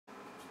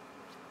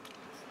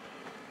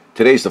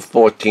Today's the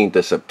 14th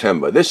of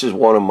September. This is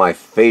one of my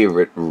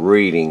favorite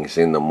readings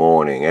in the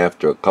morning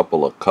after a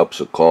couple of cups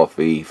of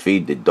coffee,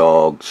 feed the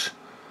dogs.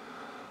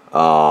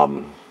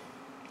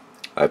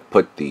 I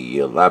put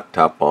the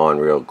laptop on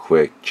real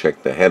quick,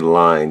 check the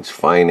headlines,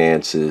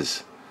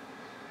 finances,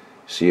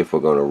 see if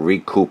we're going to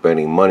recoup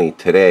any money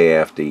today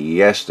after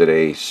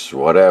yesterday's,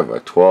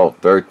 whatever,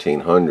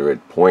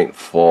 1,1300 point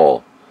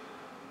fall.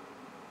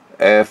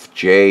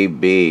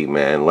 FJB,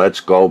 man,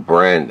 let's go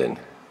Brandon.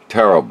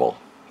 Terrible.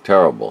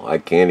 Terrible. I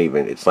can't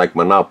even, it's like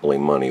Monopoly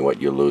money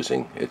what you're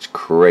losing. It's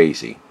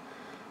crazy.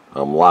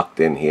 I'm locked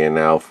in here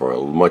now for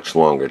a much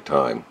longer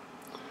time.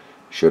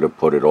 Should have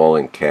put it all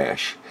in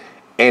cash.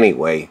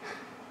 Anyway,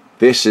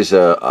 this is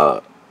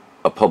a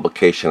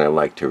publication I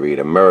like to read,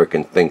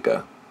 American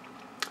Thinker.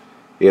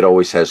 It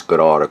always has good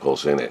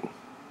articles in it.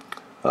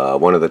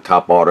 One of the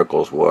top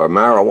articles were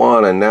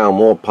marijuana now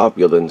more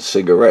popular than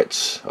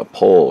cigarettes. A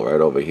poll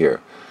right over here.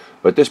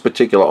 But this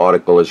particular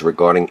article is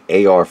regarding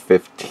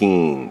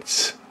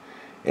AR-15s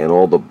and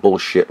all the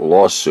bullshit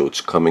lawsuits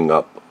coming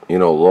up. You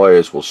know,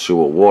 lawyers will sue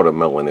a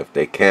watermelon if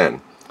they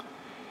can.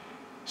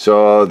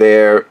 So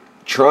they're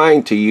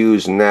trying to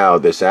use now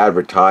this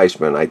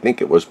advertisement. I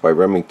think it was by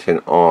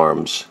Remington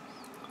Arms.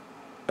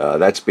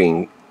 That's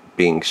being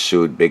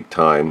sued big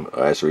time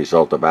as a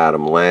result of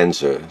Adam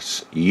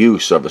Lanza's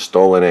use of a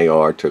stolen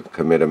AR to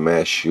commit a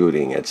mass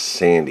shooting at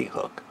Sandy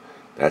Hook.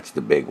 That's the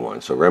big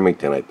one. So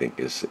Remington, I think,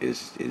 is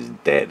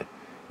dead.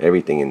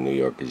 Everything in New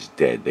York is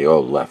dead. They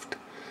all left.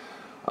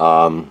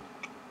 In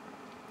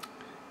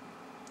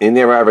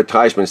their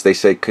advertisements, they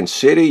say,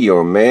 consider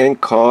your man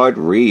card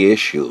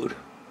reissued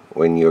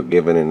when you're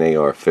given an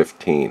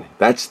AR-15.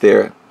 That's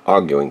their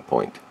arguing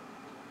point.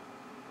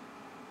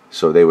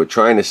 So they were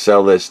trying to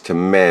sell this to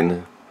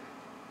men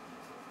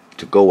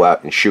to go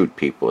out and shoot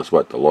people, is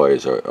what the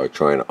lawyers are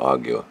trying to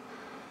argue.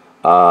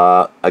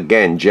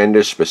 Again,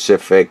 gender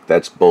specific,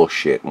 that's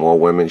bullshit. More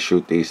women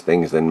shoot these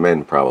things than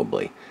men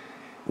probably.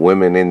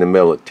 Women in the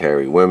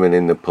military, women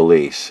in the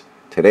police.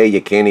 Today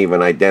you can't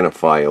even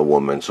identify a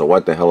woman, so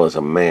what the hell is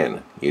a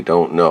man? You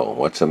don't know.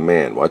 What's a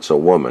man? What's a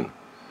woman?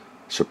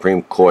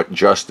 Supreme Court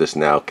Justice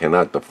now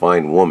cannot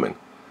define woman.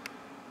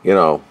 You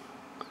know,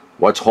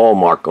 what's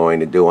Hallmark going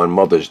to do on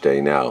Mother's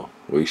Day now?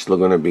 Are we still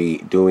going to be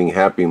doing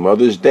Happy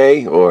Mother's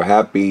Day or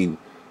Happy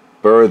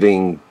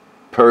Birthing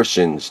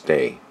Person's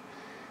Day?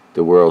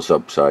 The world's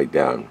upside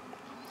down.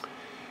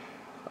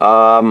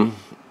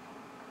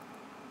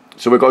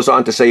 So it goes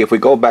on to say, if we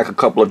go back a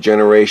couple of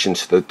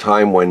generations to the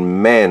time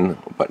when men,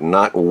 but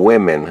not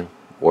women,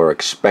 were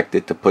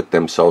expected to put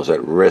themselves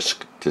at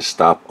risk to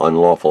stop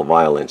unlawful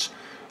violence,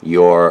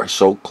 your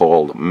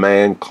so-called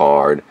man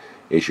card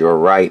is your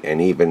right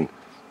and even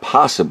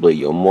possibly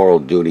your moral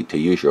duty to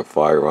use your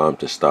firearm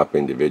to stop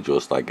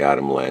individuals like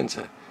Adam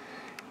Lanza,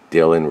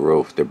 Dylan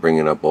Roof. They're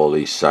bringing up all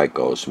these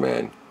psychos,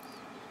 man,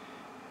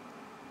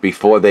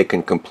 before they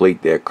can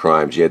complete their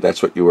crimes. Yeah,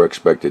 that's what you were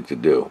expected to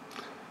do.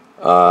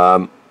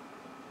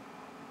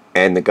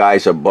 And the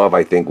guys above,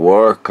 I think,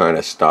 were kind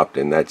of stopped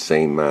in that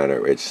same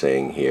manner. It's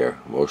saying here,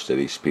 most of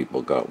these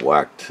people got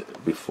whacked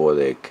before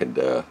they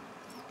could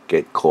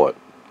get caught.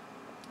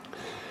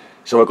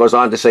 So it goes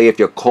on to say, if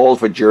you're called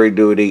for jury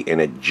duty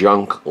in a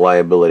junk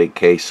liability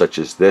case such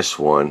as this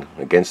one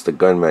against the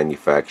gun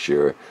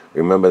manufacturer,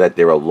 remember that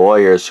there are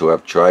lawyers who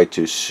have tried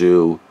to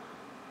sue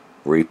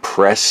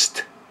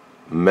repressed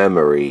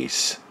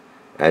memories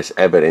as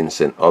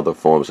evidence in other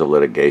forms of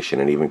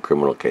litigation and even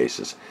criminal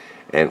cases.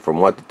 And from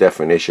what the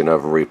definition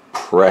of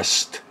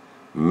repressed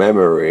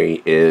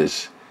memory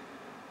is,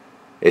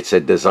 it's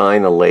a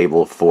designer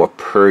label for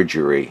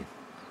perjury.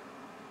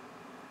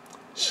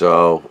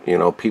 So, you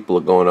know, people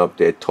are going up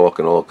there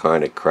talking all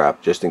kind of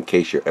crap just in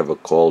case you're ever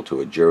called to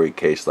a jury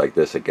case like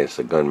this against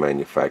a gun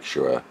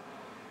manufacturer.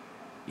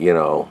 You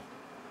know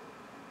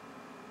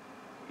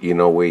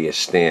where you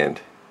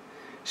stand.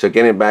 So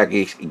getting back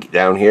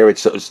down here,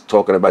 it's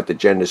talking about the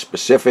gender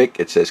specific.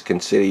 It says,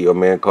 consider your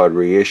man card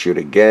reissued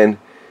again.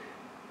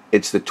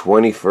 It's the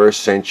 21st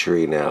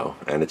century now,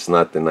 and it's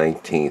not the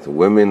 19th.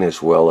 Women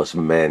as well as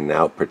men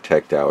now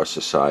protect our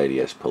society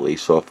as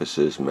police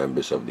officers,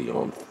 members of the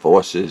armed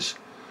forces.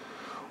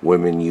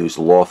 Women use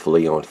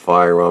lawfully owned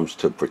firearms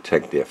to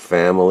protect their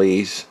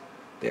families,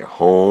 their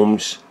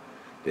homes,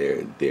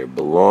 their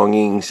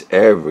belongings,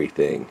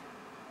 everything.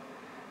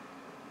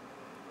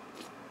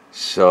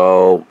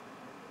 So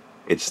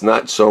it's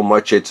not so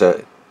much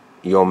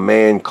your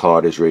man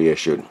card is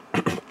reissued.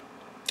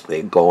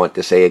 They go on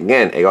to say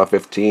again,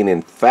 AR-15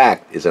 in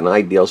fact is an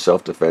ideal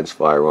self-defense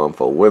firearm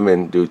for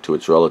women due to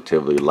its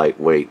relatively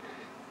lightweight,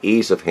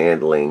 ease of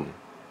handling,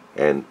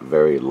 and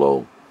very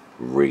low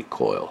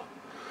recoil.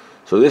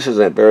 So this is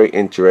a very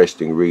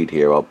interesting read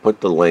here. I'll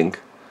put the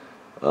link.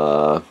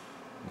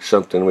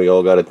 Something we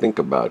all got to think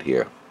about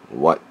here.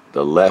 What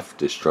the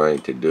left is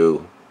trying to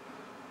do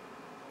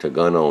to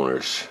gun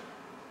owners.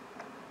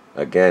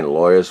 Again,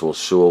 lawyers will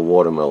sue a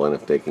watermelon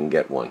if they can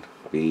get one.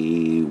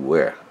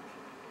 Beware.